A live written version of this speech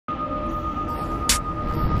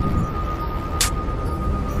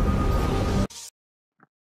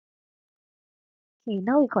Okay,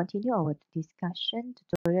 now we continue our discussion,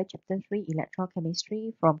 tutorial chapter 3,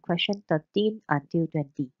 electrochemistry from question 13 until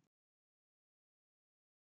 20.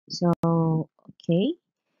 So, okay,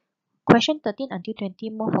 question 13 until 20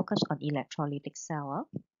 more focus on electrolytic cell.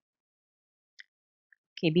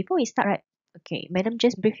 Okay, before we start, right, okay, madam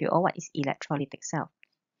just brief you all what is electrolytic cell.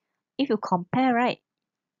 If you compare, right,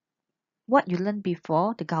 what you learned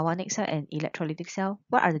before, the galvanic cell and electrolytic cell,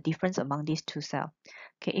 what are the difference among these two cells?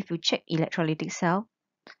 Okay, if you check electrolytic cell,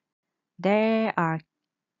 there are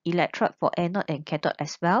electrode for anode and cathode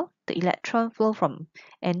as well. The electron flow from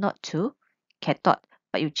anode to cathode.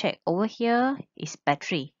 But you check over here is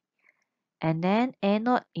battery. And then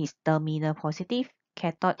anode is terminal positive,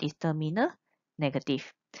 cathode is terminal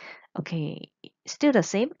negative. Okay, still the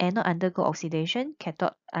same. Anode undergo oxidation,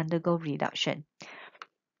 cathode undergo reduction.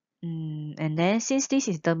 And then since this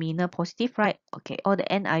is terminal positive, right? Okay, all the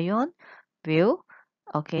anion will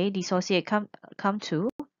dissociate come to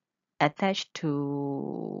attached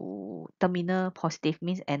to terminal positive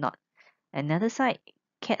means anode. Another side,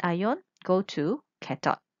 cation go to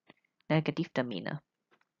cathode, negative terminal.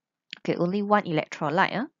 Okay, only one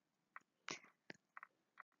electrolyte.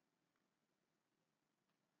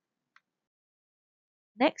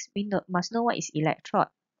 Next, we must know what is electrode.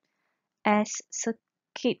 As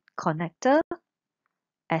circuit connector,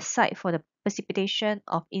 as site for the precipitation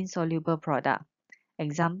of insoluble product.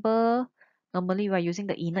 Example, normally we are using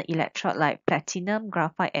the inert electrode like platinum,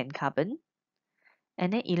 graphite, and carbon.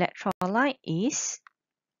 And then electrolyte is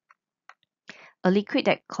a liquid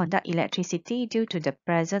that conducts electricity due to the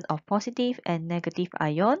presence of positive and negative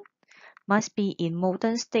ion, must be in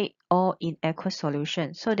molten state or in aqueous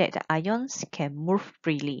solution so that the ions can move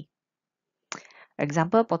freely.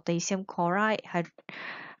 Example, potassium chloride,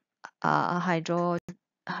 hydrochloric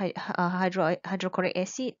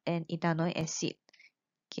acid, and ethanoic acid.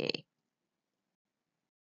 Okay.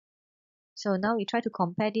 So now we try to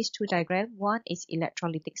compare these two diagrams. One is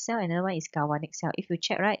electrolytic cell, another one is galvanic cell. If you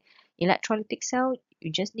check, right, electrolytic cell,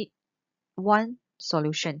 you just need one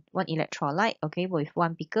solution, one electrolyte, okay, with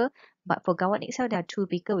one beaker. But for galvanic cell, there are two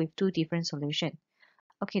beakers with two different solutions.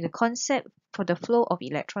 Okay, the concept for the flow of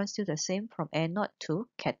electrons still the same from anode to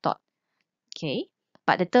cathode. Okay,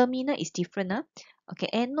 but the terminal is different. Okay,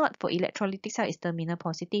 anode for electrolytic cell is terminal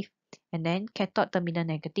positive, and then cathode terminal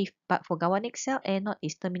negative. But for galvanic cell, anode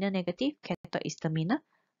is terminal negative, cathode is terminal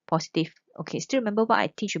positive. Okay, still remember what I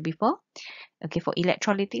teach you before? Okay, for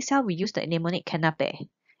electrolytic cell, we use the mnemonic canape,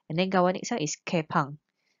 and then galvanic cell is kepang.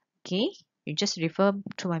 Okay, you just refer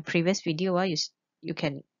to my previous video. You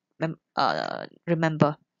can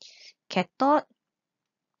remember. Cathode,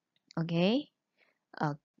 okay.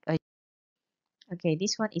 Uh, okay,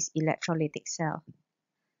 this one is electrolytic cell.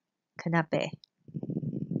 Kenapa?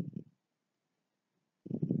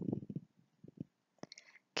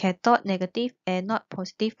 Cathode negative, anode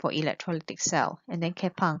positive for electrolytic cell. And then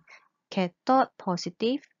kepang. Cathode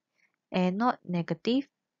positive, anode negative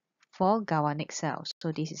for galvanic cells.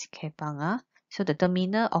 So this is kepang. So the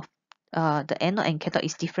terminal of the anode and cathode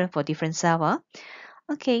is different for different cell.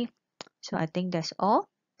 Okay, so I think that's all.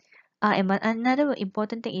 And another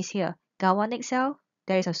important thing is here. Galvanic cell,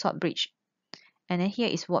 there is a salt bridge. And then here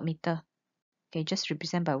is wattmeter. Okay, just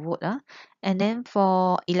represent by volt. And then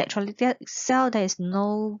for electrolytic cell, there is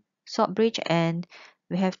no salt bridge and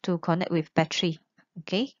we have to connect with battery.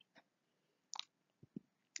 Okay,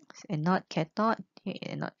 and not cathode, here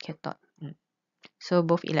and not cathode. So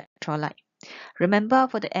both electrolyte. Remember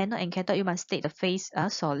for the anode and cathode, you must state the phase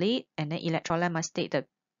solid, and then electrolyte must state the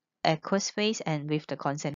aqueous phase and with the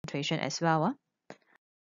concentration as well.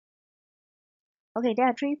 Okay, there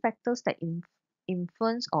are three factors that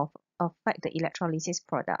influence or affect the electrolysis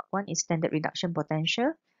product. One is standard reduction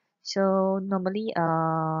potential. So normally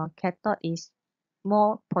cathode is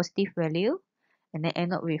more positive value and then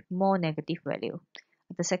anode with more negative value.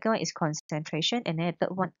 The second one is concentration, and then the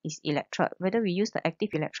third one is electrode, whether we use the active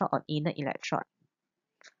electrode or inert electrode.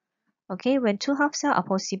 Okay, when two half cells are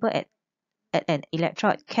possible at an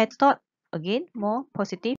electrode, cathode again more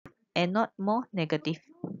positive, anode more negative.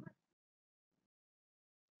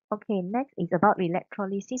 Okay, next is about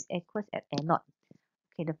electrolysis aqueous at anode.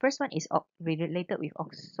 Okay, the first one is related with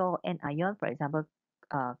oxo anion, for example,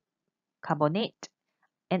 carbonate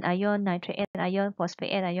anion, nitrate anion,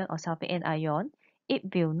 phosphate anion, or sulfate anion. It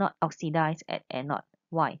will not oxidize at anode.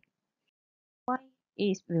 Why? Why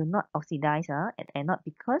it will not oxidize at anode?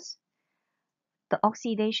 Because the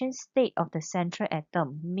oxidation state of the central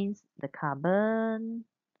atom means the carbon,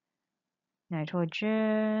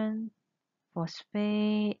 nitrogen,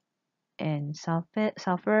 phosphate, and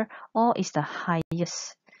sulfur all is the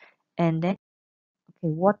highest. And then,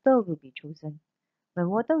 okay, water will be chosen. When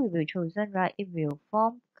water will be chosen, right, it will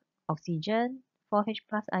form oxygen, 4H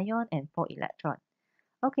plus ion, and 4 electron.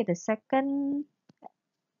 Okay, the second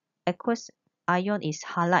aqueous ion is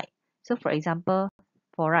halide. So for example,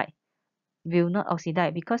 fluoride will not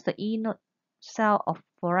oxidize because the E node cell of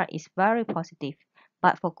fluoride is very positive.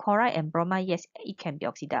 But for chloride and bromide, yes, it can be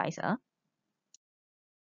oxidized.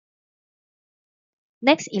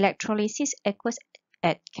 Next, electrolysis aqueous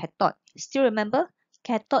at cathode. Still remember,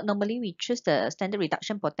 cathode normally we choose the standard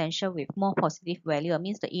reduction potential with more positive value. It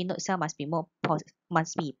means the E node cell must be more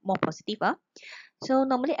positive. So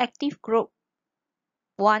normally active group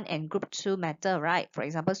 1 and group 2 metal, right? For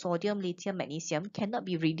example, sodium, lithium, magnesium cannot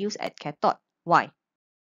be reduced at cathode. Why?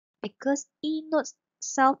 Because E node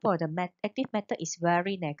cell for the active metal is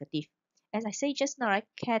very negative. As I say just now, right,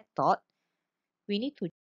 cathode, we need to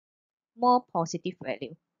more positive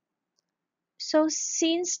value. So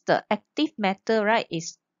since the active metal, right,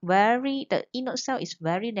 is the E node cell is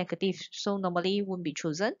very negative, so normally won't be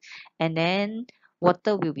chosen. And then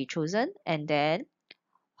water will be chosen, and then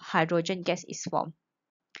hydrogen gas is formed.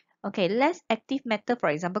 Okay, less active metal, for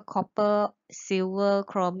example, copper, silver,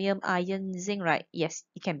 chromium, iron, zinc, right? Yes,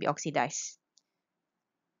 it can be oxidized.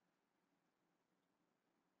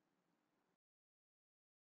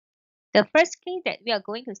 The first case that we are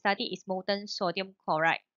going to study is molten sodium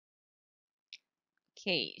chloride.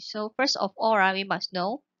 Okay, so first of all, right, we must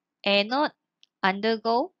know anode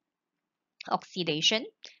undergo oxidation,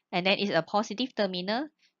 and then it's a positive terminal.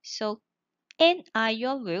 So N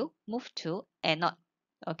ion will move to anode,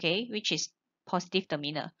 okay, which is positive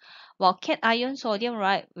terminal. While cation sodium,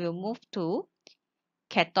 right, will move to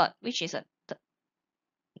cathode, which is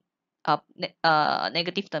a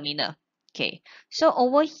negative terminal. Okay, so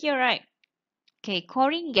over here, right, okay,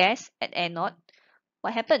 chlorine gas at anode,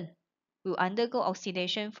 what happened? Will undergo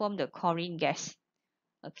oxidation from the chlorine gas.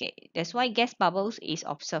 Okay, that's why gas bubbles is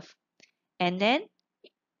observed. And then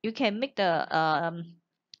you can make the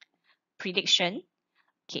prediction.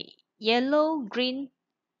 Okay, yellow, green,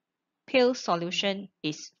 pale solution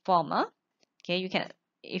is formed. Okay, you can,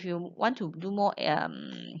 if you want to do more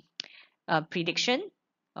prediction,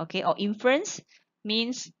 okay, or inference,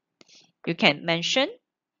 means you can mention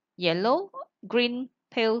yellow, green,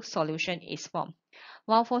 pale solution is formed.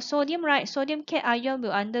 While for sodium, right, sodium cation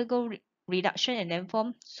will undergo reduction and then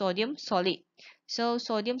form sodium solid. So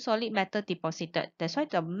sodium solid metal deposited. That's why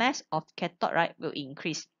the mass of cathode, right, will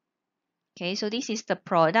increase. Okay, so this is the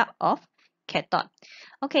product of cathode.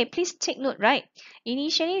 Okay, please take note, right?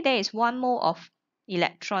 Initially, there is 1 mole of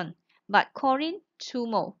electron, but chlorine 2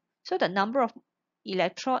 mole. So the number of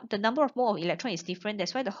mole of electron is different.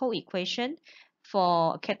 That's why the whole equation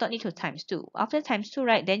for cathode need to times 2. After times 2,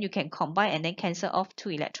 right, then you can combine and then cancel off 2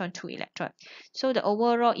 electron, 2 electron. So the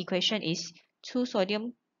overall equation is 2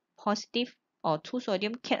 sodium positive or 2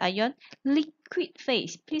 sodium cation liquid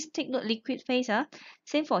phase. Please take note liquid phase.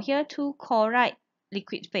 Same for here, 2 chloride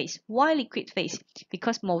liquid phase. Why liquid phase?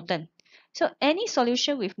 Because molten. So any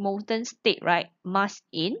solution with molten state, right, must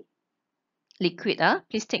in liquid.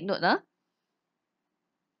 Please take note.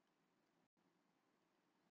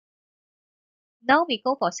 Now we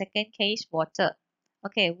go for second case, water.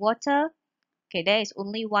 Okay, water. Okay, there is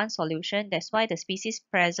only one solution. That's why the species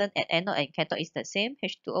present at anode and cathode is the same,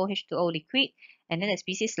 H2O, H2O liquid. And then the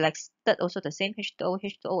species selected also the same, H2O,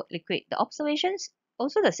 H2O liquid. The observations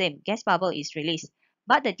also the same, gas bubble is released.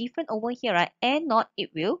 But the difference over here, right, anode, it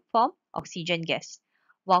will form oxygen gas.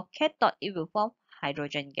 While cathode, it will form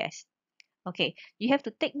hydrogen gas. Okay, you have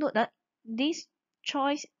to take note that this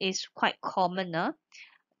choice is quite common.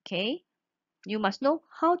 Okay, you must know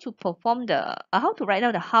how to perform how to write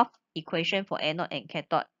down the half equation for anode and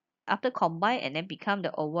cathode after combine and then become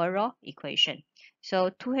the overall equation. So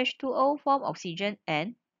 2H2O form oxygen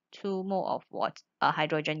and 2 mole of what?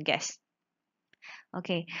 Hydrogen gas.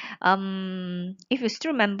 Okay. If you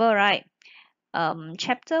still remember, right?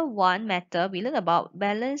 Chapter 1 metal, we learned about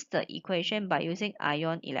balance the equation by using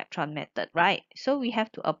ion electron method, right? So we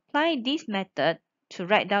have to apply this method to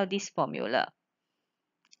write down this formula.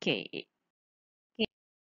 Okay.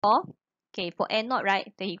 For anode,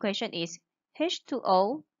 right, the equation is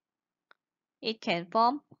H2O, it can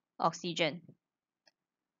form oxygen.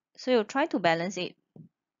 So you try to balance it.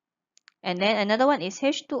 And then another one is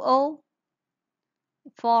H2O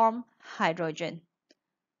form hydrogen.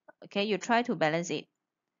 Okay, you try to balance it.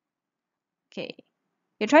 Okay,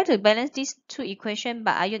 you try to balance these two equations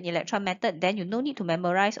by ion electron method, then you no need to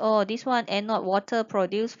memorize, oh, this one anode water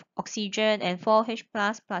produce oxygen and 4H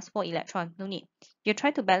plus 4 electron. No need. You try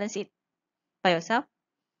to balance it by yourself.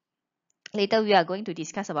 Later we are going to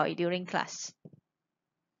discuss about it during class.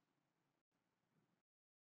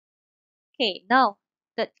 Okay, now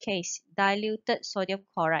third case, diluted sodium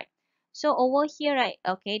chloride. So over here, right,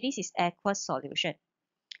 okay, this is aqueous solution.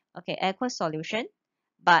 Okay, aqueous solution,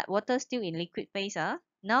 but water still in liquid phase.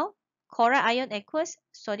 Now, chloride ion aqueous,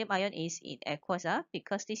 sodium ion is in aqueous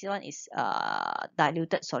because this one is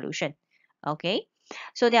diluted solution. Okay,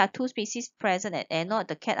 so there are two species present at anode.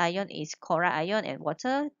 The cation is chloride ion and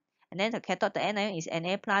water, and then the cathode, the anion is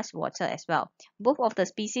Na plus water as well. Both of the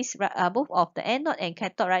species, both of the anode and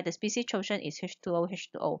cathode, right, the species chosen is H2O,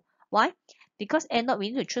 H2O. Why? Because anode,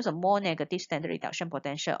 we need to choose a more negative standard reduction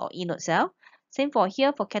potential or anode cell. Same for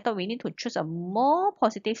here, for cathode, we need to choose a more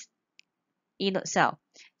positive anode cell.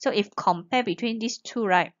 So if compare between these two,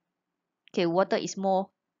 right, okay, water is more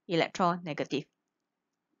electronegative.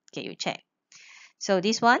 Okay, you check. So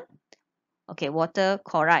this one, okay, water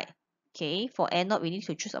chloride. Okay, for anode, we need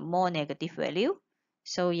to choose a more negative value.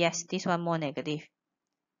 So yes, this one more negative.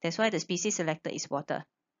 That's why the species selected is water.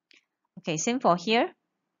 Okay, same for here.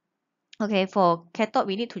 Okay, for cathode,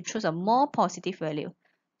 we need to choose a more positive value.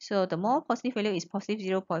 So the more positive value is positive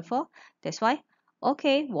 0.4. That's why,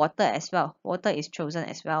 okay, water as well. Water is chosen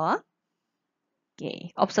as well.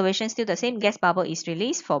 Okay, observation still the same. Gas bubble is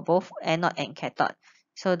released for both anode and cathode.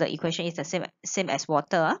 So the equation is the same as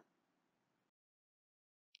water.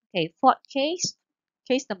 Okay, fourth case,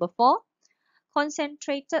 case number 4,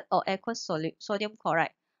 concentrated or aqueous sodium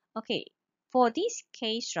chloride. Okay, for this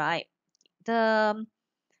case, right, the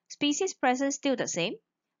species present still the same,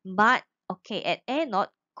 but okay, at anode,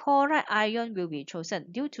 chloride ion will be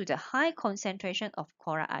chosen due to the high concentration of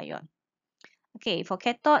chloride ion. Okay, for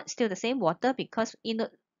cathode, still the same, water, because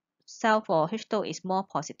anode cell for H2O is more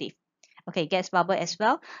positive. Okay, gas bubble as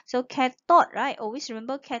well. So cathode, right? Always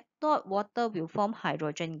remember cathode water will form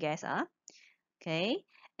hydrogen gas. Okay,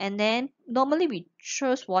 and then normally we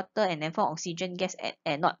choose water and then form oxygen gas at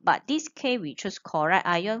anode, but this case we choose chloride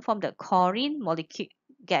ion from the chlorine molecule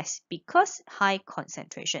gas because high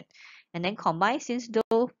concentration. And then combine, since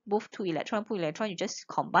though both two electron, you just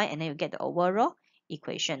combine and then you get the overall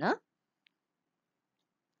equation.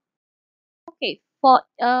 Okay, for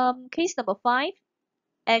case number 5,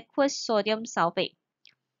 aqueous sodium sulfate.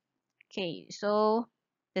 Okay, so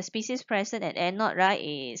the species present at anode, right,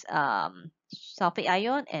 is sulfate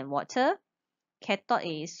ion and water. Cathode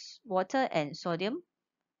is water and sodium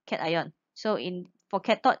cation. So for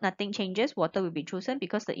cathode, nothing changes. Water will be chosen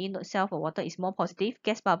because the anode cell for water is more positive.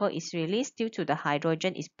 Gas bubble is released due to the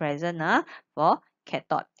hydrogen is present for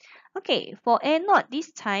cathode. Okay, for anode,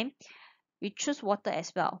 this time we choose water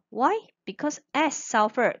as well. Why? Because as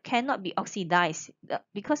sulfur cannot be oxidized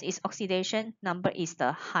because its oxidation number is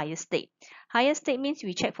the highest state. Highest state means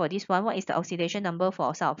we check for this one. What is the oxidation number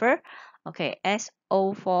for sulfur? Okay,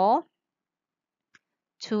 SO4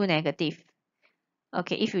 2 negative.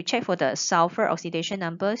 Okay, if you check for the sulfur oxidation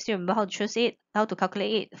number, still remember how to choose it, how to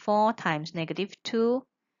calculate it. 4 times negative 2,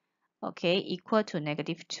 okay, equal to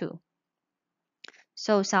negative 2.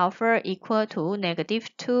 So sulfur equal to negative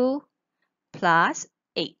 2 plus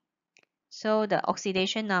 8. So the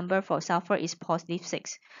oxidation number for sulfur is positive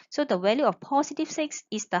 6. So the value of positive 6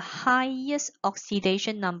 is the highest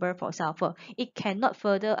oxidation number for sulfur. It cannot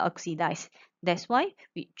further oxidize. That's why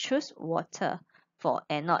we choose water for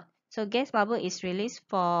anode. So gas bubble is released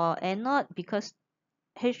for anode because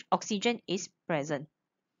oxygen is present.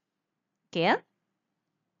 Okay.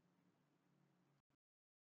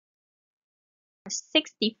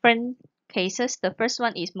 6 different cases. The first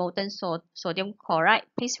one is molten sodium chloride.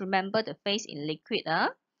 Please remember the phase in liquid.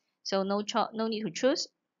 So no need to choose.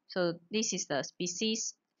 So this is the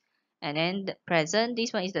species, and then the present.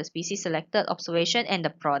 This one is the species selected, observation, and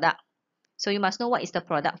the product. So you must know what is the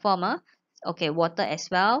product form. Okay, water as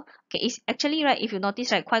well. Okay, it's actually right. If you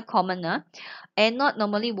notice, right, quite common. And not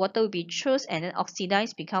normally water will be choose and then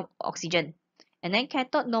oxidize become oxygen. And then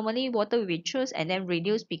cathode normally water will be choose and then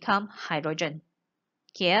reduce become hydrogen.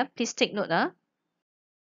 Here, please take note. Then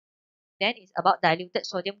it's about diluted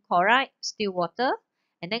sodium chloride, still water,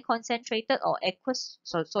 and then concentrated or aqueous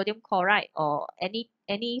sodium chloride or any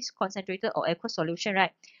concentrated or aqueous solution,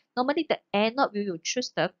 right? Normally the anode we will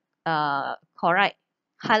choose the chloride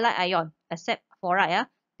highlight ion, except fluoride,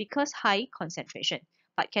 because high concentration.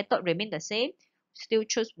 But cathode remain the same. Still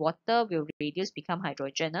choose water will reduce become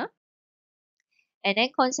hydrogen. And then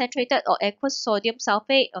concentrated or aqueous sodium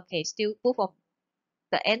sulfate. Okay, still both of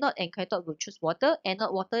the anode and cathode will choose water.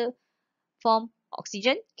 Anode water form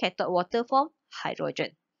oxygen, cathode water form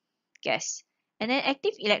hydrogen gas. And then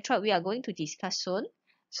active electrode we are going to discuss soon.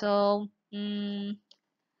 So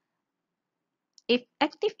if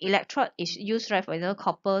active electrode is used, right, for example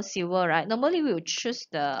copper, silver, right, normally we will choose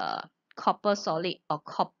the copper solid or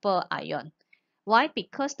copper ion. Why?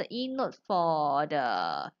 Because the E node for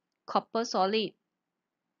the copper solid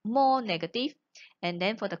more negative, and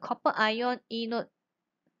then for the copper ion E node,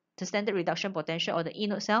 the standard reduction potential or the E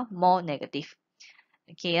node cell more negative.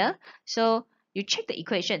 Okay, so you check the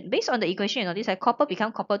equation. Based on the equation, you notice that copper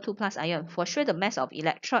become copper 2 plus ion. For sure, the mass of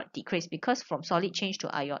electrode decrease because from solid change to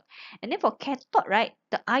ion. And then for cathode, right,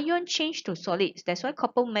 the ion changed to solids. That's why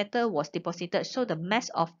copper metal was deposited. So the mass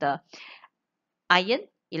of the ion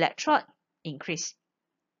electrode increase.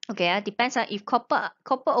 Okay, depends on if copper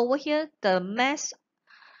over here, the mass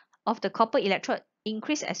of the copper electrode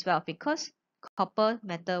increase as well because copper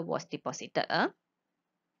metal was deposited.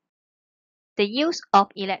 The use of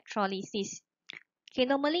electrolysis. Okay,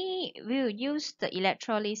 normally we will use the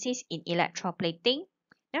electrolysis in electroplating.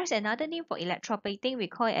 There's another name for electroplating, we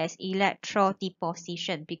call it as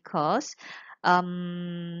electrodeposition because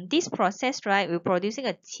this process, right, we're producing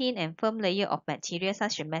a thin and firm layer of material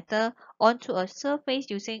such as metal onto a surface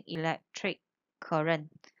using electric current.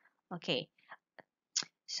 Okay,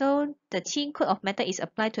 so the thin coat of metal is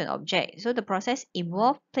applied to an object. So the process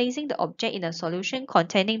involves placing the object in a solution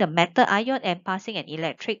containing the metal ion and passing an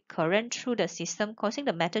electric current through the system, causing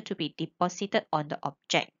the metal to be deposited on the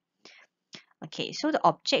object. Okay, so the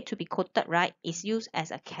object to be coated, right, is used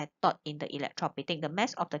as a cathode in the electroplating. The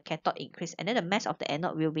mass of the cathode increase, and then the mass of the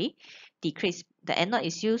anode will be decreased. The anode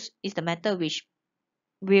is the metal which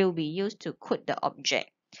will be used to coat the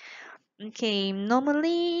object. Okay,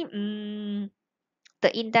 normally,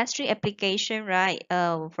 the industry application, right?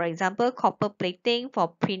 For example, copper plating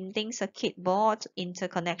for printing circuit boards,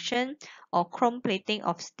 interconnection, or chrome plating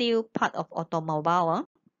of steel part of automobile.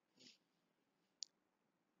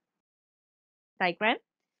 Diagram.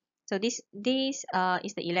 So this is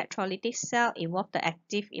the electrolytic cell involve the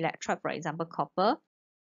active electrode, for example, copper.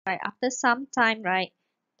 Right after some time, right,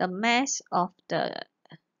 the mass of the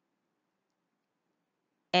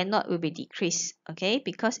anode will be decreased, okay,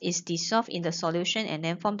 because it's dissolved in the solution and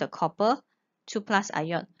then form the copper 2 plus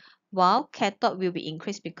ion, while cathode will be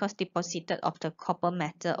increased because deposited of the copper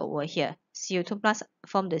metal over here. Cu2 plus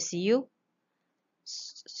form the Cu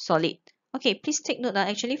solid. Okay, please take note that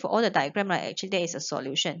actually for all the diagram, right, actually there is a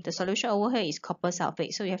solution. The solution over here is copper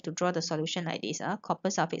sulfate, so you have to draw the solution like this. Copper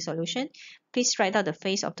sulfate solution. Please write out the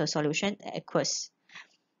phase of the solution aqueous.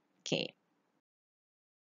 Okay.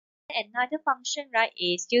 Another function, right,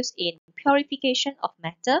 is used in purification of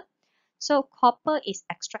metal. So copper is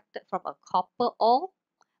extracted from a copper ore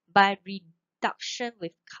by reduction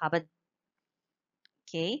with carbon.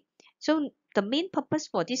 Okay, so the main purpose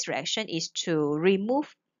for this reaction is to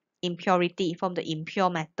remove impurity from the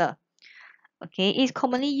impure metal. Okay, it's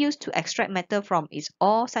commonly used to extract metal from its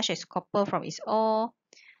ore, such as copper from its ore.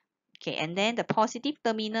 Okay, and then the positive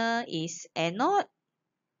terminal is anode.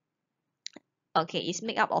 Okay, it's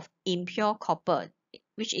made up of impure copper,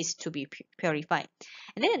 which is to be purified.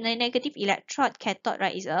 And then the negative electrode cathode,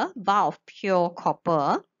 right, is a bar of pure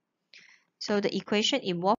copper. So the equation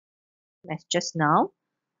involved as just now.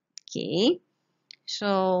 Okay,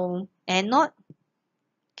 so anode.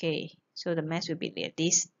 Okay, so the mass will be there.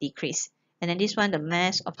 This decrease, and then this one, the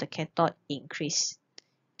mass of the cathode increase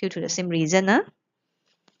due to the same reason.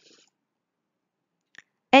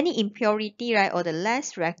 Any impurity, right, or the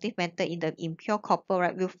less reactive metal in the impure copper,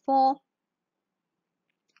 right, will fall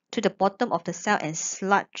to the bottom of the cell and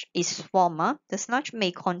sludge is formed. The sludge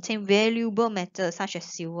may contain valuable metals such as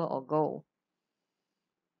silver or gold.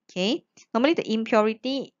 Okay, normally the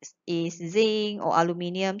impurity is zinc or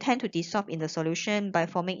aluminium tend to dissolve in the solution by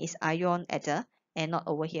forming its ion at the anode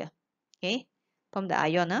over here. Okay, from the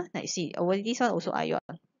ion, now you see over this one also ion.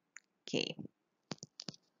 Okay.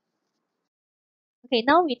 Okay,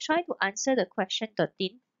 now we try to answer the question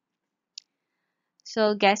 13.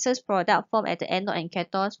 So gaseous product formed at the anode and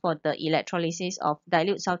cathodes for the electrolysis of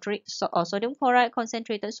dilute sulfuric or sodium chloride,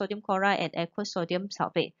 concentrated sodium chloride, and aqueous sodium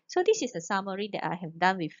sulfate. So this is the summary that I have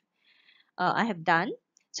done with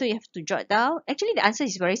So you have to jot down. Actually, the answer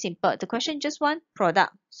is very simple. The question just one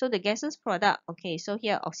product. So the gaseous product, okay, so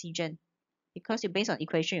here oxygen, because you based on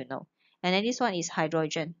equation, you know. And then this one is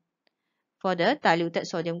hydrogen for the diluted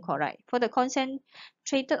sodium chloride. For the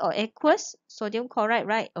concentrated or aqueous sodium chloride,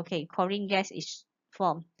 right? Okay, chlorine gas is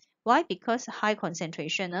formed. Why? Because high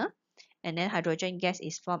concentration, and then hydrogen gas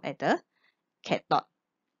is formed at the cathode.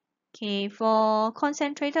 Okay, for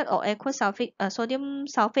concentrated or aqueous sulfate, sodium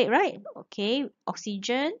sulfate, right? Okay,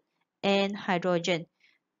 oxygen and hydrogen.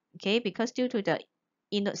 Okay, because due to the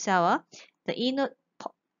inert cell, the inert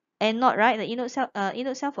anode, right? The inert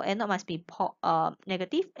cell for anode must be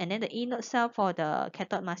negative, and then the inert cell for the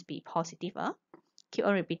cathode must be positive. Keep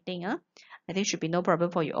on repeating. I think should be no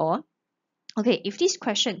problem for you all. Okay, if this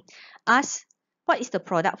question asks What is the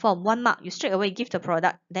product form? 1 mark. You straight away give the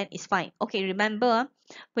product, then it's fine. Okay, remember,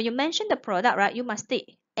 when you mention the product, right, you must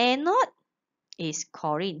state anode is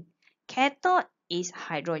chlorine, cathode is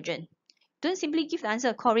hydrogen. Don't simply give the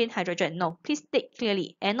answer chlorine, hydrogen. No, please state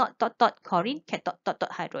clearly anode dot dot chlorine, cathode dot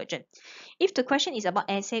dot hydrogen. If the question is about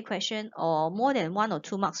essay question or more than 1 or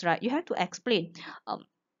 2 marks, right, you have to explain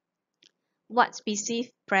what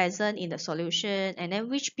species present in the solution, and then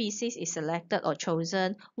which species is selected or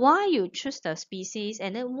chosen, why you choose the species,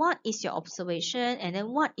 and then what is your observation, and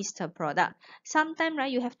then what is the product. Sometimes,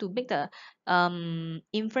 right, you have to make the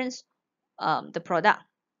inference the product.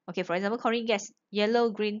 Okay, for example, chlorine gas, yellow,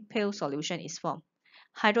 green, pale solution is formed.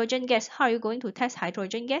 Hydrogen gas, how are you going to test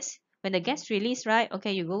hydrogen gas? When the gas release, right?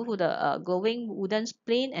 Okay, you go to the glowing wooden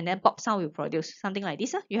plane, and then pop sound will produce something like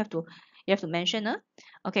this. You have to mention.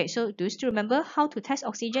 Okay, so do you still remember how to test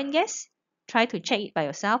oxygen gas? Try to check it by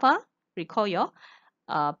yourself. Recall your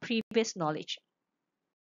previous knowledge.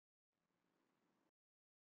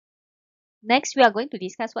 Next, we are going to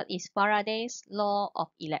discuss what is Faraday's law of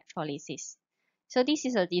electrolysis. So this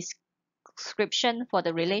is a description for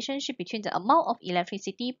the relationship between the amount of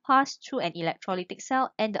electricity passed through an electrolytic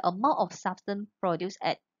cell and the amount of substance produced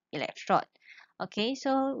at electrode. Okay,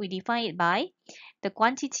 so we define it by the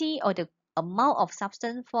quantity or the amount of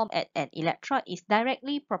substance formed at an electrode is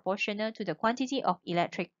directly proportional to the quantity of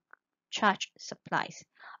electric charge supplies.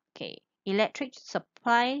 Okay, electric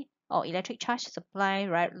supply or electric charge supply,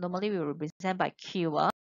 right, normally we represent by Q.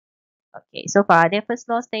 Okay, so Faraday first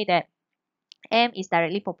law say that M is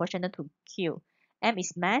directly proportional to Q. M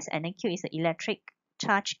is mass, and then Q is the electric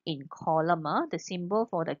charge in coulomb. The symbol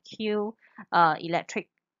for the Q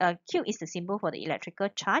Q is the symbol for the electrical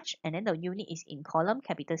charge, and then the unit is in coulomb,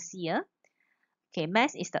 capital C. Okay,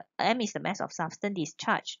 mass is the M is the mass of substance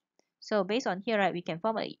discharged. So based on here, right, we can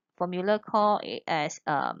form a formula called it as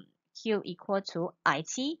Q equal to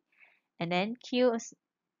IT, and then Q is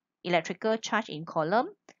electrical charge in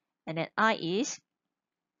coulomb, and then I is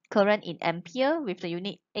current in ampere with the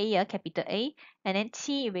unit A, capital A, and then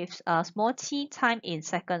T with small t, time in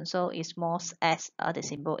seconds, so it's small s, the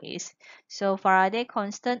symbol is. So Faraday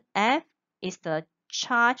constant F is the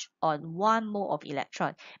charge on 1 mole of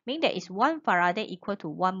electron, meaning that is 1 Faraday equal to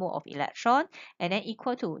 1 mole of electron, and then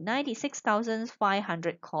equal to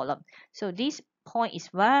 96,500 coulomb. So this point is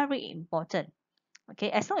very important. Okay,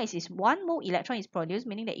 as long as it's 1 mole electron is produced,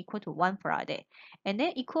 meaning that equal to 1 Faraday. And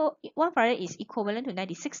then 1 Faraday is equivalent to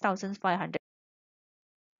 96,500.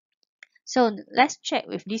 So let's check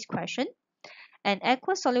with this question. An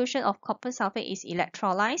aqueous solution of copper sulfate is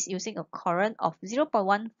electrolyzed using a current of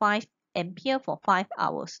 0.15 ampere for 5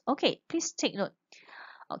 hours. Okay, please take note.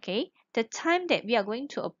 Okay, the time that we are going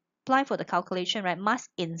to apply for the calculation, right, must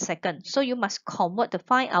in second. So you must convert the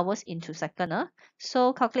 5 hours into second.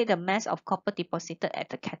 So calculate the mass of copper deposited at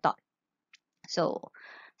the cathode. So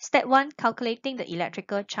step 1, calculating the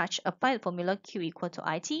electrical charge. Apply the formula Q equal to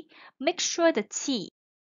IT. Make sure the T,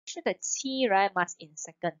 right, must in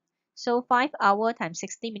second. So 5 hour times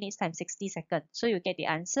 60 minutes times 60 seconds. So you get the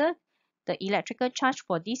answer. The electrical charge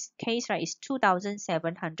for this case, right, is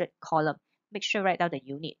 2,700 coulomb. Make sure write down the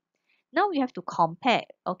unit. Now we have to compare,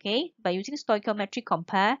 okay, by using stoichiometry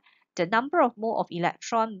compare the number of mole of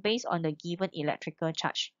electron based on the given electrical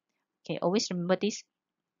charge. Okay, always remember this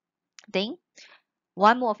thing.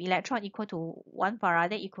 1 mole of electron equal to 1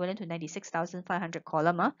 Faraday equivalent to 96,500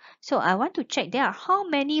 coulomb. So I want to check there are how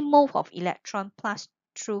many moles of electron passed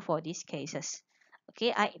through for these cases.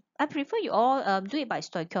 Okay, I prefer you all do it by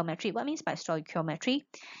stoichiometry. What means by stoichiometry?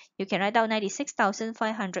 You can write down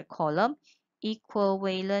 96,500 coulomb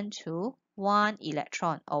equivalent to 1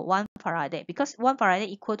 electron or 1 Faraday, because 1 Faraday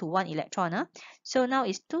equal to 1 electron. So now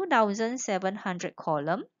it's 2,700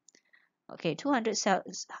 coulomb. Okay,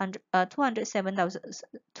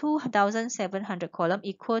 2,700 coulomb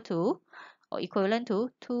equal to or equivalent to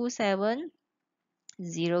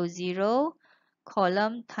 2,700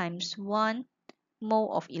 coulomb times 1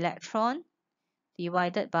 mole of electron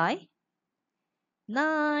divided by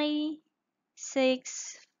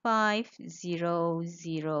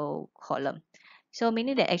 96500 coulomb. So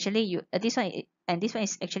meaning that actually this one and this one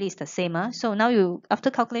is actually the same. So now you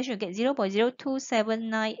after calculation you get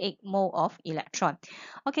 0.02798 mole of electron.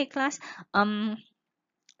 Okay, class.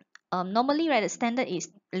 Normally, right, the standard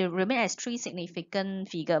is remain as 3 significant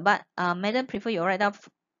figure, but madam prefer you write down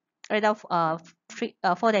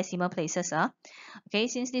 4 decimal places. Okay,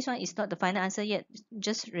 since this one is not the final answer yet,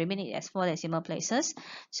 just remain it as 4 decimal places.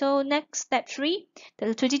 So next, step 3,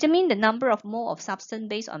 to determine the number of mole of substance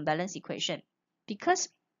based on balance equation. Because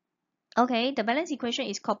okay, the balance equation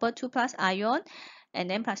is copper 2 plus ion, and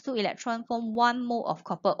then plus 2 electron form 1 mole of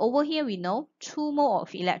copper. Over here we know 2 mole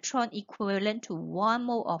of electron equivalent to 1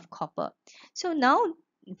 mole of copper. So now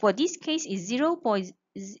for this case is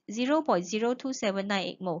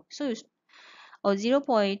 0.02798 mole. So you, or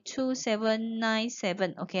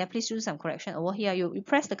 0.2797. Okay, please do some correction over here. You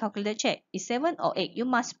press the calculator, check. Is 7 or 8? You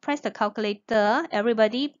must press the calculator.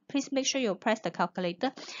 Everybody, please make sure you press the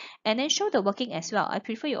calculator. And then show the working as well. I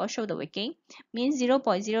prefer you all show the working. Means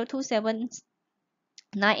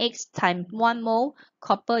 0.02798 times 1 mole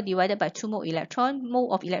copper divided by 2 mole electron.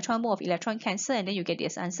 Mole of electron cancel. And then you get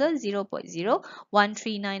this answer,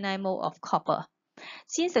 0.01399 mole of copper.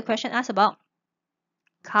 Since the question asks about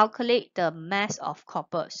calculate the mass of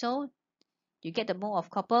copper. So you get the mole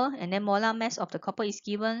of copper and then molar mass of the copper is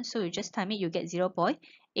given. So you just time it, you get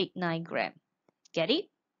 0.89 gram. Get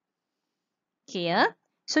it? Here.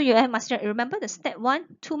 So you must remember the step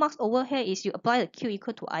 1, 2 marks over here is you apply the Q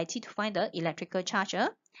equal to IT to find the electrical charge.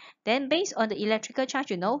 Then based on the electrical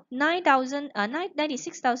charge, you know,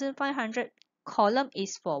 96,500 column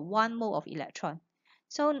is for 1 mole of electron.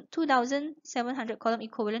 So 2,700 column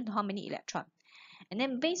equivalent to how many electron? And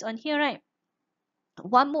then based on here, right,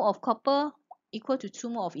 1 mole of copper equal to 2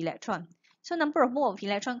 mole of electron. So number of mole of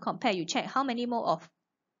electron compare, you check how many mole of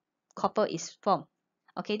copper is formed.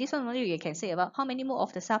 Okay, this one only you can say about how many mole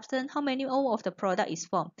of the substance, how many mole of the product is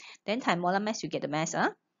formed. Then time molar mass, you get the mass.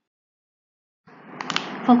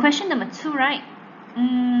 For question number 2, right?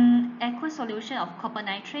 Aqueous solution of copper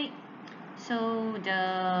nitrate. So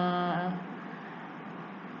the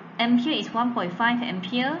ampere is 1.5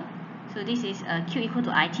 ampere. So this is Q equal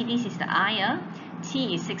to IT. This is the I.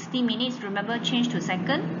 T is 60 minutes. Remember, change to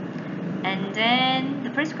second. And then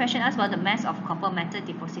the first question asks about the mass of copper metal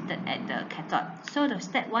deposited at the cathode. So the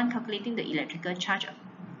step 1, calculating the electrical charge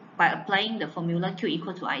by applying the formula Q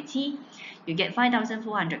equal to IT, you get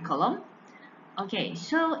 5,400 coulomb. Okay,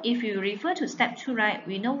 so if you refer to step 2, right,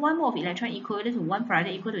 we know 1 mole of electron equivalent to 1 farad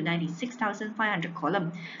equal to 96,500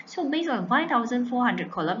 coulomb. So based on 5,400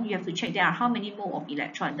 coulomb, you have to check there are how many mole of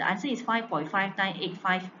electron. The answer is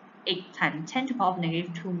 5.59858 times 10 to the power of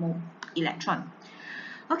negative 2 mole electron.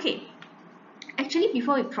 Okay, actually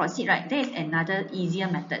before we proceed, right, there is another easier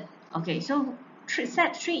method. Okay, so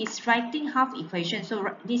step 3 is writing half equation.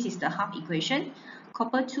 So this is the half equation.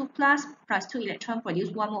 Copper 2 plus 2 electron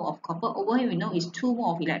produce 1 mole of copper. Over here we know is 2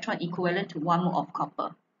 mole of electron equivalent to 1 mole of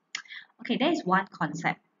copper. Okay, there is one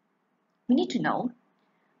concept. We need to know,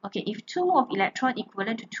 okay, if 2 mole of electron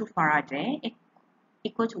equivalent to 2 Faraday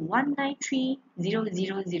equal to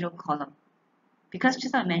 193,000 coulomb. Because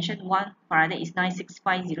just now I mentioned 1 Faraday is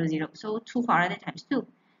 96500. So 2 Faraday times 2.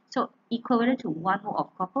 So equivalent to 1 mole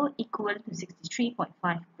of copper equivalent to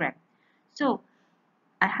 63.5 gram. So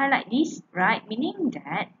I highlight this, right, meaning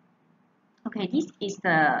that, okay, this is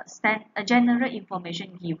the general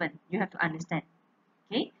information given. You have to understand.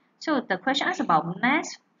 Okay, so the question asks about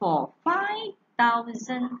mass for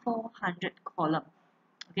 5,400 coulomb.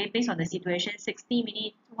 Okay, based on the situation, 60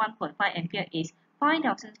 minutes, 1.5 ampere is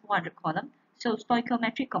 5,400 coulomb. So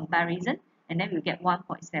stoichiometric comparison, and then we'll get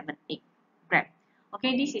 1.78 gram.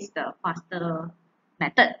 Okay, this is the faster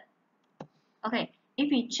method. Okay, if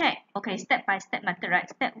we check, okay, step-by-step method, right?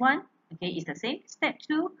 Step 1, okay, is the same. Step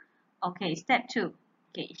 2, okay, step 2.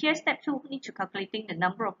 Okay, here step 2, we need to calculating the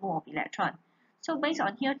number of mole of electron. So based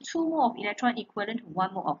on here, 2 mole of electron equivalent to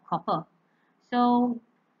 1 mole of copper. So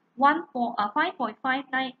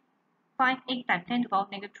 5.5958 times 10 to the power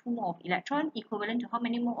of negative 2 mole of electron equivalent to how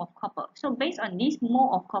many mole of copper? So based on this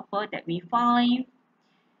mole of copper that we find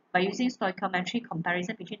by using stoichiometric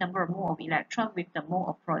comparison between number of mole of electron with the mole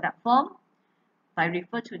of product form, by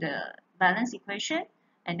refer to the balance equation,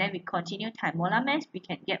 and then we continue time molar mass, we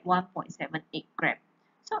can get 1.78 gram.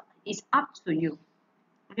 So it's up to you.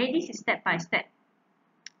 Okay, this is step by step.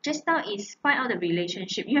 Just now is find out the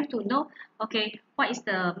relationship. You have to know, okay, what is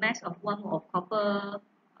the mass of 1 mole of copper,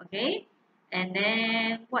 okay, and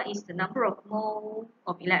then what is the number of mole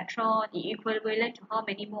of electron equivalent to how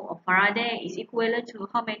many mole of Faraday is equivalent to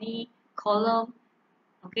how many coulomb,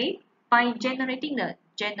 okay, by generating the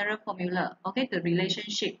general formula, okay, the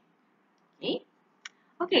relationship.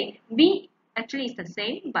 Okay, B actually is the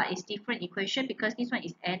same, but it's different equation because this one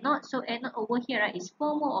is anode. So anode over here, right, is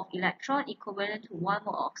 4 mole of electron equivalent to 1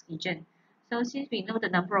 mole of oxygen. So since we know the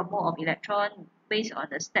number of mole of electron based on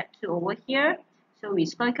the step 2 over here, so with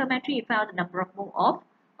stoichiometry, we found the number of mole of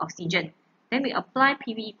oxygen. Then we apply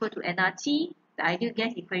PV equal to nRT, the ideal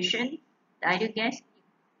gas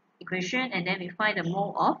equation, and then we find the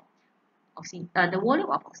mole of oxygen, the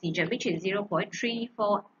volume of oxygen, which is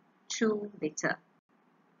 0.342 liter.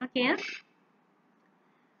 Okay.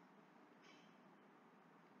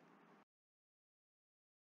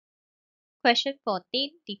 Question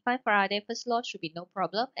 14. Define Faraday first law should be no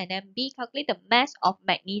problem. And then B. Calculate the mass of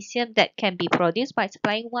magnesium that can be produced by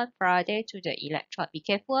supplying 1 Faraday to the electron. Be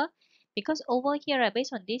careful because over here,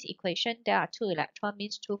 based on this equation, there are 2 electrons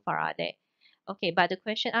means 2 Faraday. Okay, but the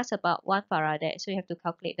question asks about 1 Faraday. So you have to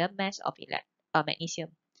calculate the mass of magnesium.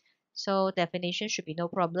 So definition should be no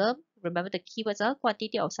problem. Remember the keywords are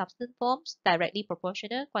quantity of substance forms directly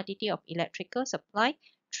proportional quantity of electrical supply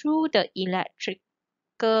through the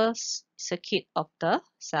electrical circuit of the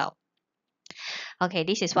cell. Okay,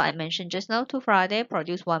 this is what I mentioned just now. 2 Faraday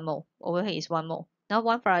produce 1 mole. Over here is 1 mole. Now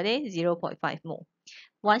 1 Faraday, 0.5 mole.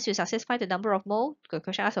 Once you successfy the number of mole, the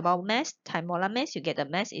question asks about mass, time molar mass, you get the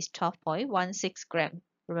mass is 12.16 gram.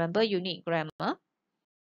 Remember, you need gram.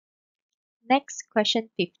 Next, question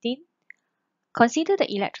 15. Consider the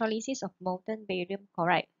electrolysis of molten barium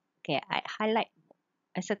chloride. Okay, I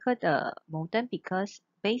circle the molten because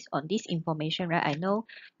based on this information, right, I know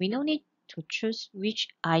we no need to choose which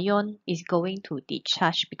ion is going to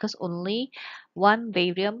discharge because only one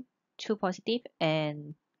barium, 2 positive,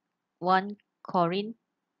 and one chlorine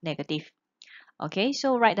negative. Okay,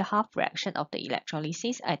 so write the half reaction of the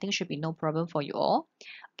electrolysis. I think should be no problem for you all.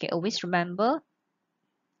 Okay, always remember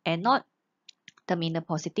anode terminal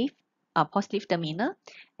positive, positive terminal,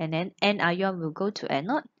 and then N ion will go to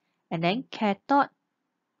anode, and then cathode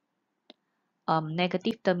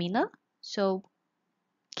negative terminal. So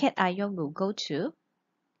cat ion will go to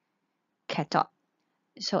cathode.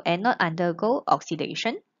 So anode undergo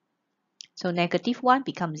oxidation. So negative 1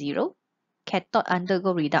 becomes 0. Cathode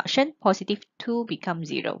undergo reduction. Positive 2 becomes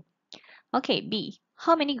 0. Okay, B.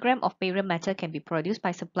 How many gram of barium metal can be produced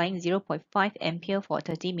by supplying 0.5 ampere for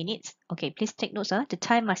 30 minutes? Okay, please take notes. The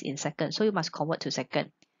time must in seconds, so you must convert to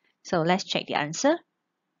second. So let's check the answer.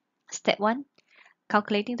 Step 1.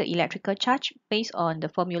 Calculating the electrical charge based on the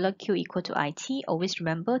formula Q equal to IT. Always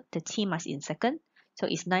remember the T must in second. So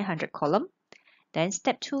it's 900 coulomb. Then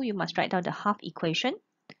step 2, you must write down the half equation.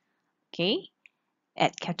 Okay.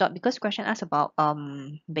 At cathode, because question asks about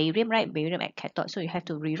barium, right? Barium at cathode. So you have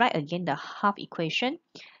to rewrite again the half equation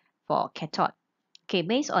for cathode. Okay,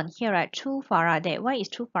 based on here, right, 2 Faraday. Why is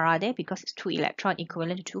 2 Faraday? Because it's 2 electron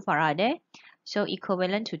equivalent to 2 Faraday. So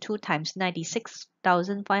equivalent to 2 times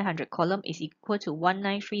 96,500 coulomb is equal to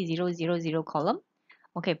 193000 coulomb.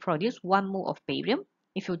 Okay, produce 1 mole of barium.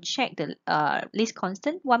 If you check the least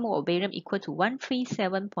constant, 1 mole of barium equal to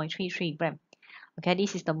 137.33 gram. Okay,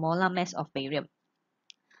 this is the molar mass of barium.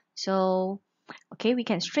 So, okay, we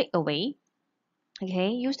can straight away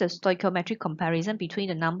use the stoichiometric comparison between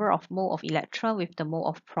the number of mole of electron with the mole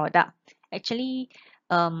of product. Actually,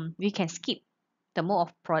 we can skip the mole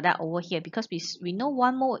of product over here because we know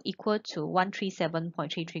 1 mole equal to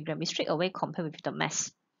 137.33 gram. We straight away compare with the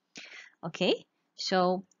mass. Okay,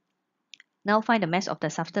 so now find the mass of the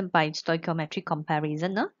substance by stoichiometric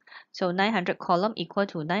comparison. So 900 coulomb equal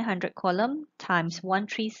to 900 coulomb times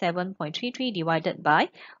 137.33 divided by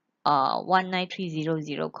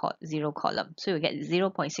 19300 coulomb. So you get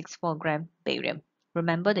 0.64 gram barium.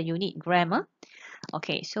 Remember the unit gram.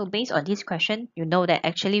 Okay, so based on this question, you know that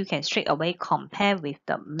actually you can straight away compare with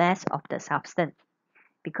the mass of the substance.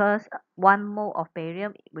 Because 1 mole of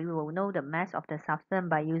barium, we will know the mass of the substance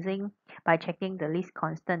by checking the least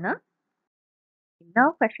constant.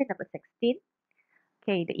 Now question number 16.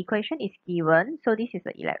 Okay, the equation is given. So this is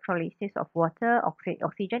the electrolysis of water.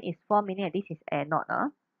 Oxygen is 4 meaning this is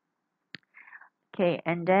anode. Okay,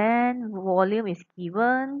 and then volume is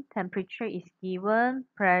given, temperature is given,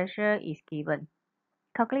 pressure is given.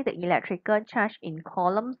 Calculate the electrical charge in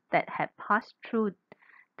columns that have passed through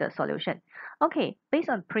the solution. Okay, based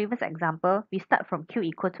on previous example, we start from Q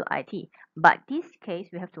equal to IT. But this case,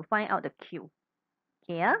 we have to find out the Q.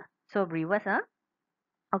 Okay, so reverse.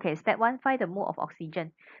 Okay, step 1, find the mole of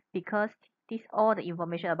oxygen. Because this all the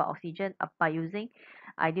information about oxygen by using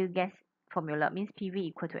ideal gas formula means PV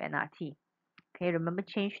equal to nRT. Okay, remember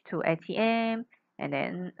change to ATM and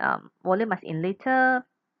then volume must in liter.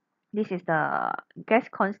 This is the gas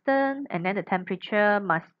constant and then the temperature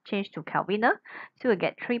must change to Kelvin. So we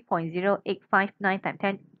get 3.0859 times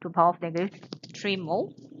 10 to the power of negative 3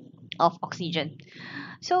 mole of oxygen.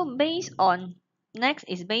 So next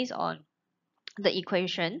is based on the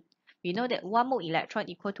equation. We know that 1 mole electron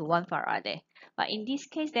equal to 1 Faraday. But in this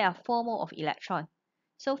case, there are 4 mole of electron.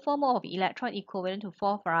 So 4 mole of electron equivalent to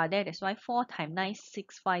 4 Faraday. That's why 4 times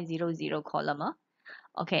 96500 coulomb.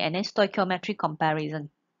 Okay, and then stoichiometric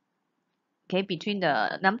comparison. Okay, between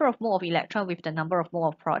the number of mole of electron with the number of mole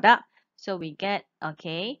of product. So we get,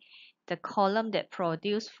 okay, the column that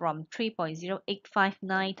produced from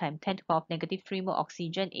 3.0859 times 10 to the power of negative 3 mole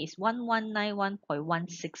oxygen is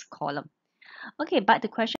 1191.16 coulomb. Okay, but the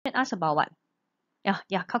question asks about what?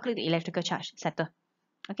 Yeah, calculate the electrical charge. Settle.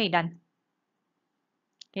 Okay, done.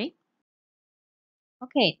 Okay.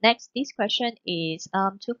 Okay, next, this question is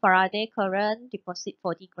 2 Faraday current deposit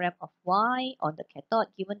 40 gram of Y on the cathode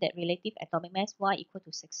given that relative atomic mass Y equal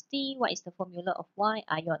to 60. What is the formula of Y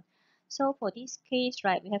ion? So for this case,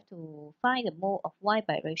 right, we have to find the mole of Y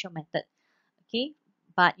by ratio method. Okay,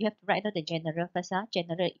 but you have to write down the general first,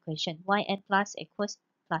 general equation. Yn plus equals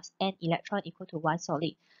plus n electron equal to 1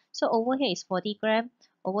 solid. So over here is 40 gram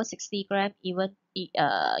over 60 gram given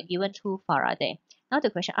 2 Faraday. Now the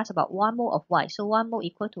question asks about 1 mole of Y. So 1 mole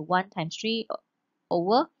equal to 1 times 3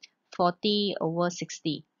 over 40 over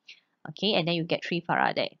 60. Okay, and then you get 3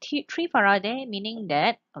 Faraday. 3 Faraday meaning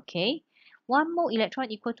that, okay, 1 mole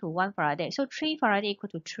electron equal to 1 Faraday. So 3 Faraday equal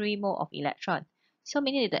to 3 mole of electron. So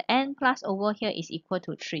meaning that the n plus over here is equal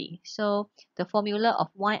to 3. So the formula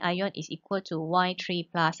of Y ion is equal to Y3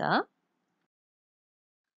 plus.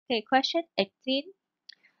 Okay, question 18.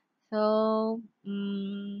 So,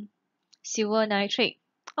 silver nitrate.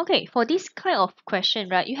 Okay, for this kind of question,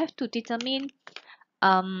 right, you have to determine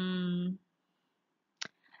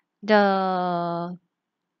the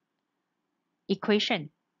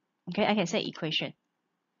equation. Okay, I can say equation.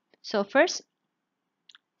 So first,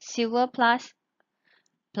 silver plus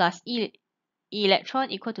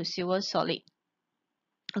electron equal to silver solid.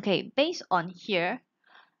 Okay, based on here,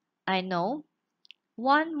 I know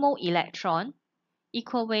 1 mole electron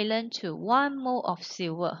equivalent to 1 mole of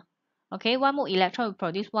silver. Okay, 1 mole electron will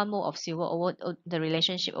produce 1 mole of silver over the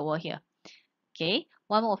relationship over here. Okay,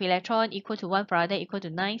 1 mole of electron equal to 1 Faraday equal to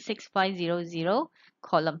 96500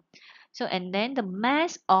 coulomb. So, and then the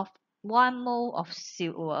mass of 1 mole of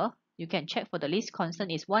silver, you can check for the least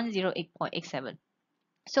constant is 108.87.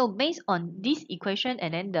 So based on this equation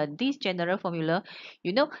and then this general formula,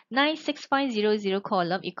 you know 96500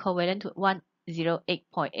 coulomb equivalent to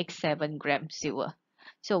 108.87 gram silver.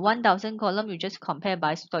 So 1000 coulomb, you just compare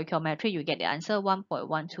by stoichiometry, you get the answer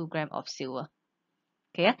 1.12 gram of silver.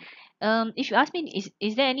 Okay. If you ask me,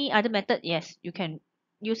 is there any other method? Yes, you can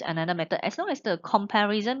use another method. As long as the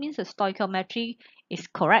comparison means the stoichiometry is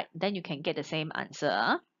correct, then you can get the same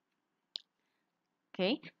answer.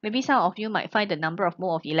 Okay, maybe some of you might find the number of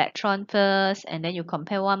mole of electron first, and then you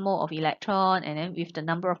compare 1 mole of electron, and then with the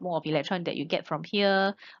number of mole of electron that you get from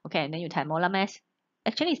here, okay, and then you type molar mass.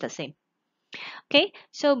 Actually, it's the same. Okay,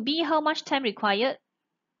 so B, how much time required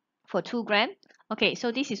for 2 gram? Okay, so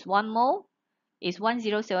this is 1 mole, is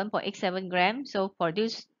 107.87 grams, so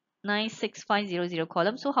produce 96500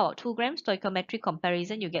 coulomb. So how about 2 grams? Stoichiometric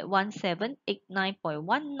comparison, you get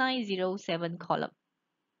 1789.1907 coulomb.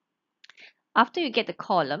 After you get the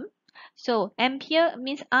coulomb, so ampere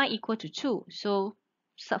means I equal to 2. So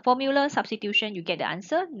formula substitution, you get the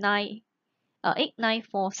answer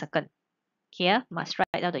 894 second. Here, must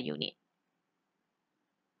write down the unit.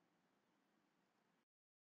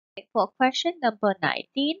 For question number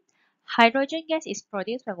 19, hydrogen gas is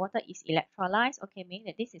produced when water is electrolyzed. Okay, meaning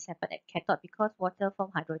that this is happened at cathode because water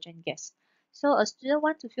form hydrogen gas. So a student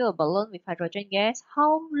wants to fill a balloon with hydrogen gas.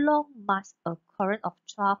 How long must a current of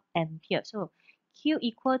 12 ampere? So Q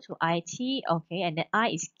equal to IT, okay, and then I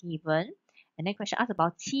is given. And then question asks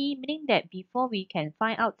about T, meaning that before we can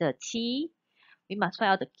find out the T, we must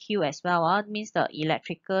find out the Q as well. Means the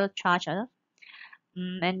electrical charge.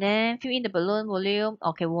 And then fill in the balloon volume.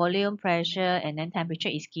 Okay, volume, pressure, and then temperature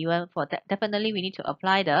is given. For that, definitely we need to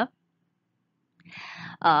apply the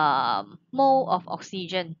mole of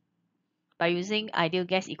oxygen by using ideal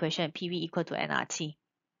gas equation PV equal to nRT.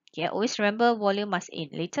 Okay, always remember volume must in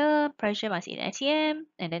liter, pressure must in atm,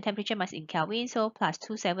 and then temperature must in Kelvin. So plus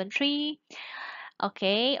 273.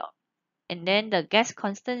 Okay, and then the gas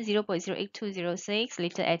constant 0.08206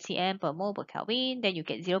 liter atm per mole per Kelvin. Then you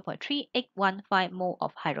get 0.3815 mole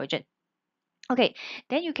of hydrogen. Okay,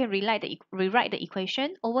 then you can rewrite the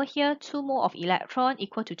equation. Over here, 2 mole of electron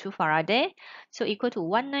equal to 2 Faraday. So equal to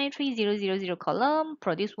 193000 coulomb,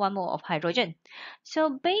 produce 1 mole of hydrogen. So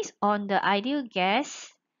based on the ideal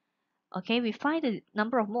gas, okay, we find the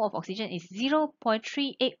number of mole of oxygen is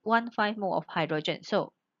 0.3815 mole of hydrogen.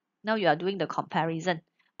 So now you are doing the comparison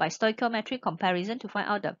by stoichiometric comparison to find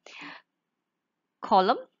out the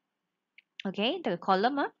coulomb. Okay, the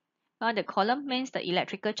coulomb. The coulomb means the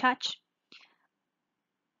electrical charge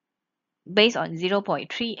based on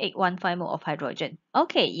 0.3815 mole of hydrogen.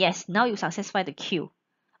 Okay, yes, now you satisfy the Q.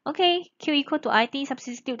 Okay, Q equal to IT,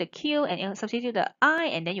 substitute the Q and substitute the I,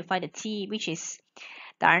 and then you find the T, which is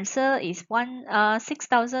the answer is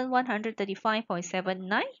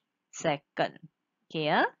 6135.79 second.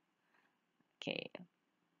 Okay, okay.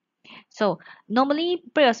 So normally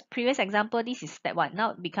previous example, this is step 1.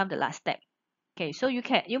 Now it become the last step. Okay, so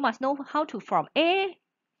you must know how to from A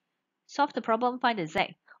solve the problem, find the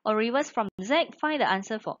Z, or reverse from Z, find the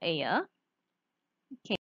answer for A.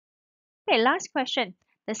 Okay. Okay, last question.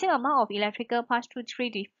 The same amount of electrical pass through three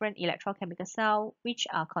different electrochemical cells which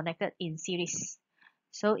are connected in series.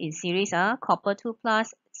 So in series, copper 2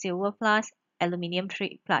 plus, silver plus, aluminium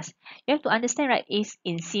 3 plus. You have to understand, right, is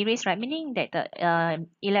in series, right, meaning that the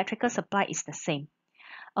electrical supply is the same.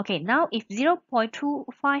 Okay, now if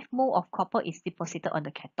 0.25 mole of copper is deposited on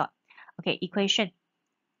the cathode. Okay, equation.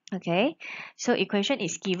 Okay, so equation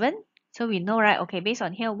is given. So we know, right, okay, based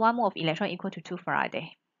on here, 1 mole of electron equal to 2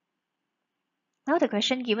 Faraday. Now the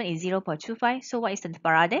question given is 0.25. So what is the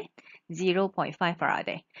Faraday? 0.5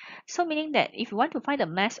 Faraday. So meaning that if you want to find the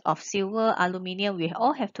mass of silver, aluminium, we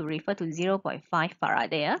all have to refer to 0.5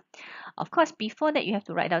 Faraday. Of course, before that, you have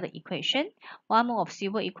to write down the equation. 1 mole of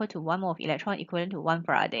silver equal to 1 mole of electron equivalent to 1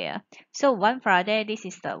 Faraday. So 1 Faraday, this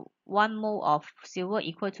is the 1 mole of silver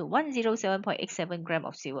equal to 107.87 gram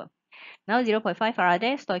of silver. Now 0.5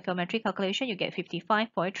 Faraday, stoichiometric calculation, you get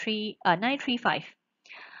 55.935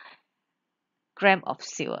 gram of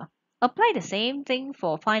silver. Apply the same thing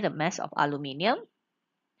for find the mass of aluminium.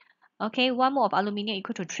 Okay, 1 mole of aluminium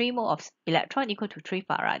equal to 3 mole of electron equal to 3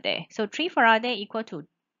 Faraday. So 3 Faraday equal to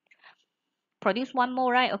produce 1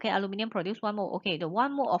 mole, right? Okay, aluminium produce 1 mole. Okay, the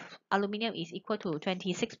 1 mole of aluminium is equal to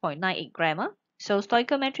 26.98 gram. So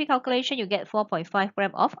stoichiometric calculation, you get 4.5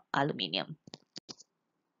 gram of aluminium.